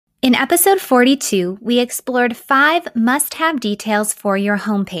In episode 42, we explored 5 must-have details for your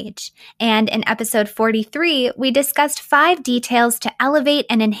homepage. And in episode 43, we discussed 5 details to elevate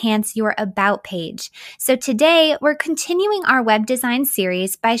and enhance your About page. So today, we're continuing our web design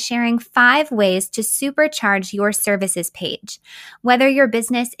series by sharing 5 ways to supercharge your services page. Whether your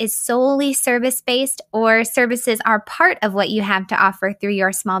business is solely service-based or services are part of what you have to offer through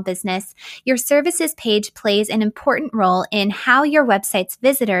your small business, your services page plays an important role in how your website's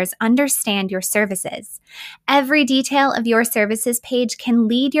visitors understand your services. Every detail of your services page can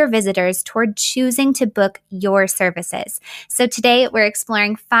lead your visitors toward choosing to book your services. So today we're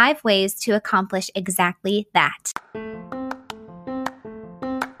exploring 5 ways to accomplish exactly that.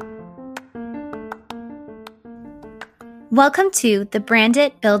 Welcome to the Brand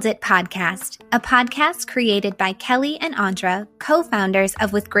It, Build It podcast, a podcast created by Kelly and Andra, co-founders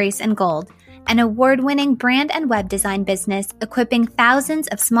of With Grace and Gold, an award-winning brand and web design business equipping thousands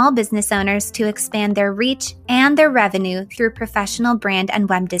of small business owners to expand their reach and their revenue through professional brand and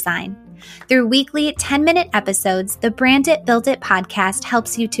web design. Through weekly 10-minute episodes, the Brand It, Build It podcast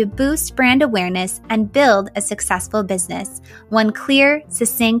helps you to boost brand awareness and build a successful business, one clear,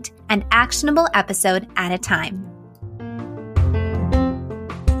 succinct, and actionable episode at a time.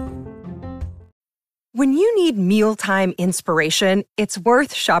 When you need mealtime inspiration, it's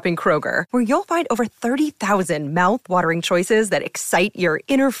worth shopping Kroger, where you'll find over 30,000 mouth-watering choices that excite your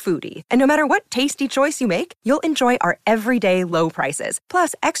inner foodie. And no matter what tasty choice you make, you'll enjoy our everyday low prices,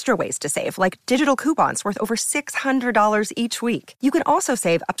 plus extra ways to save, like digital coupons worth over $600 each week. You can also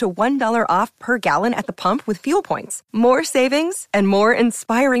save up to $1 off per gallon at the pump with fuel points. More savings and more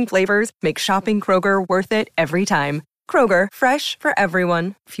inspiring flavors make shopping Kroger worth it every time. Kroger, fresh for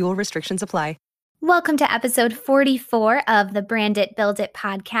everyone. Fuel restrictions apply. Welcome to episode 44 of the Brand It, Build It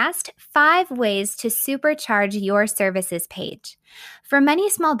podcast, 5 ways to supercharge your services page. For many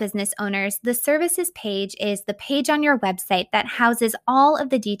small business owners, the services page is the page on your website that houses all of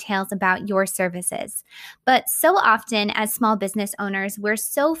the details about your services. But so often as small business owners, we're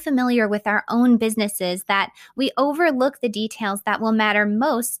so familiar with our own businesses that we overlook the details that will matter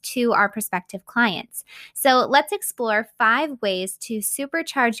most to our prospective clients. So let's explore 5 ways to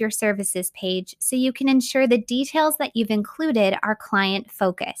supercharge your services page so you can ensure the details that you've included are client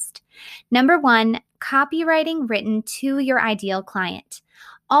focused. Number 1, copywriting written to your ideal client.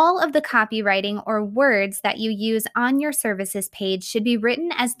 All of the copywriting or words that you use on your services page should be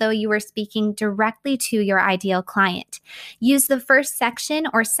written as though you were speaking directly to your ideal client. Use the first section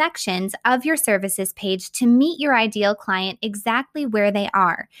or sections of your services page to meet your ideal client exactly where they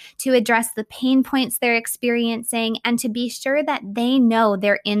are, to address the pain points they're experiencing, and to be sure that they know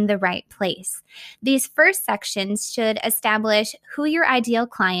they're in the right place. These first sections should establish who your ideal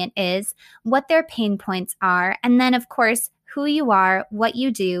client is, what their pain points are, and then, of course, who you are, what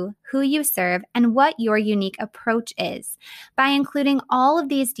you do, who you serve, and what your unique approach is. By including all of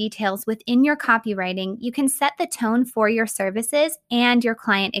these details within your copywriting, you can set the tone for your services and your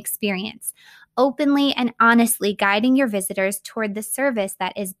client experience, openly and honestly guiding your visitors toward the service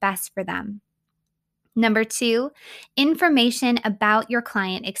that is best for them. Number 2, information about your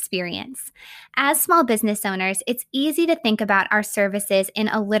client experience. As small business owners, it's easy to think about our services in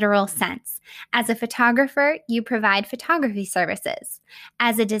a literal sense. As a photographer, you provide photography services.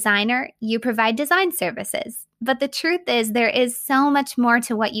 As a designer, you provide design services. But the truth is, there is so much more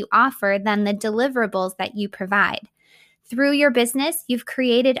to what you offer than the deliverables that you provide. Through your business, you've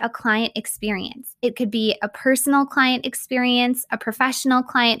created a client experience. It could be a personal client experience, a professional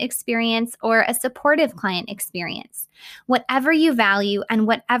client experience, or a supportive client experience. Whatever you value and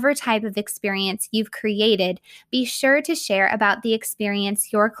whatever type of experience you've created, be sure to share about the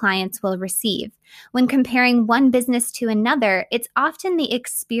experience your clients will receive. When comparing one business to another, it's often the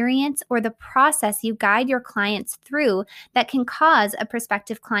experience or the process you guide your clients through that can cause a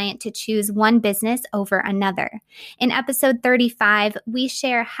prospective client to choose one business over another. In episode 35, we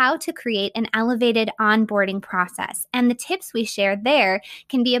share how to create an elevated onboarding process, and the tips we share there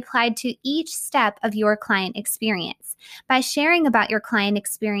can be applied to each step of your client experience. By sharing about your client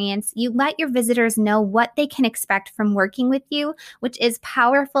experience, you let your visitors know what they can expect from working with you, which is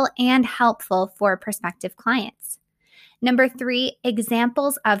powerful and helpful for prospective clients. Number 3,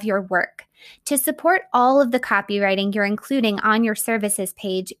 examples of your work. To support all of the copywriting you're including on your services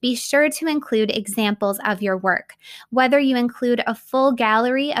page, be sure to include examples of your work. Whether you include a full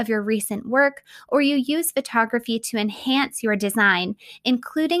gallery of your recent work or you use photography to enhance your design,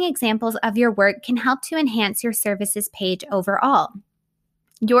 including examples of your work can help to enhance your services page overall.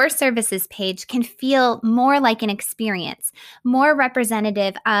 Your services page can feel more like an experience, more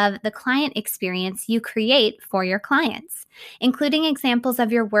representative of the client experience you create for your clients. Including examples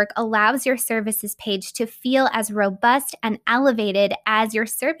of your work allows your services page to feel as robust and elevated as your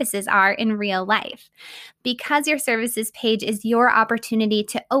services are in real life. Because your services page is your opportunity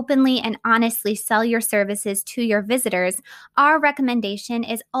to openly and honestly sell your services to your visitors, our recommendation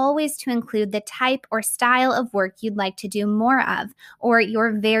is always to include the type or style of work you'd like to do more of, or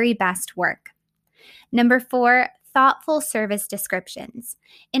your very best work. Number 4, thoughtful service descriptions.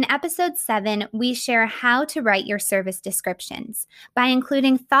 In episode 7, we share how to write your service descriptions. By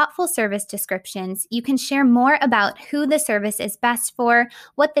including thoughtful service descriptions, you can share more about who the service is best for,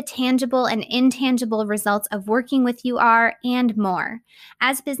 what the tangible and intangible results of working with you are, and more.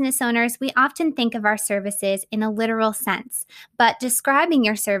 As business owners, we often think of our services in a literal sense, but describing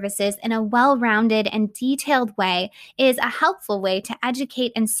your services in a well-rounded and detailed way is a helpful way to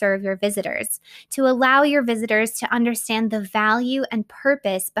educate and serve your visitors, to allow your visitors to understand the value and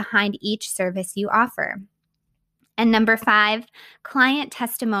purpose behind each service you offer. And number 5, client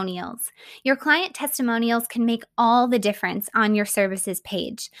testimonials. Your client testimonials can make all the difference on your services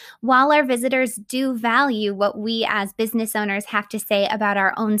page. While our visitors do value what we as business owners have to say about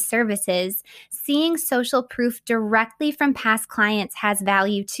our own services, seeing social proof directly from past clients has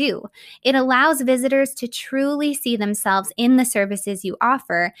value too. It allows visitors to truly see themselves in the services you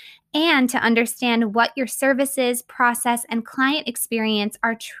offer and to understand what your services, process, and client experience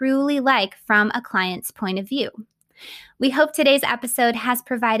are truly like from a client's point of view. We hope today's episode has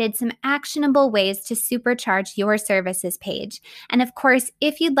provided some actionable ways to supercharge your services page. And of course,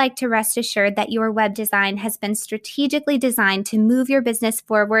 if you'd like to rest assured that your web design has been strategically designed to move your business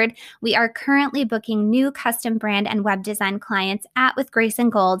forward, we are currently booking new custom brand and web design clients at With Grace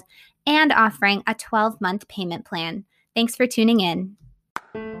and Gold and offering a 12-month payment plan. Thanks for tuning in.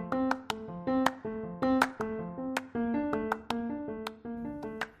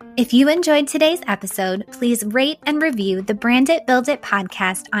 If you enjoyed today's episode, please rate and review the Brand It, Build It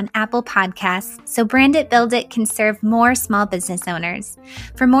podcast on Apple Podcasts so Brand It, Build It can serve more small business owners.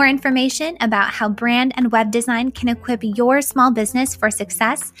 For more information about how brand and web design can equip your small business for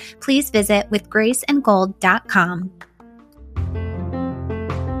success, please visit withgraceandgold.com.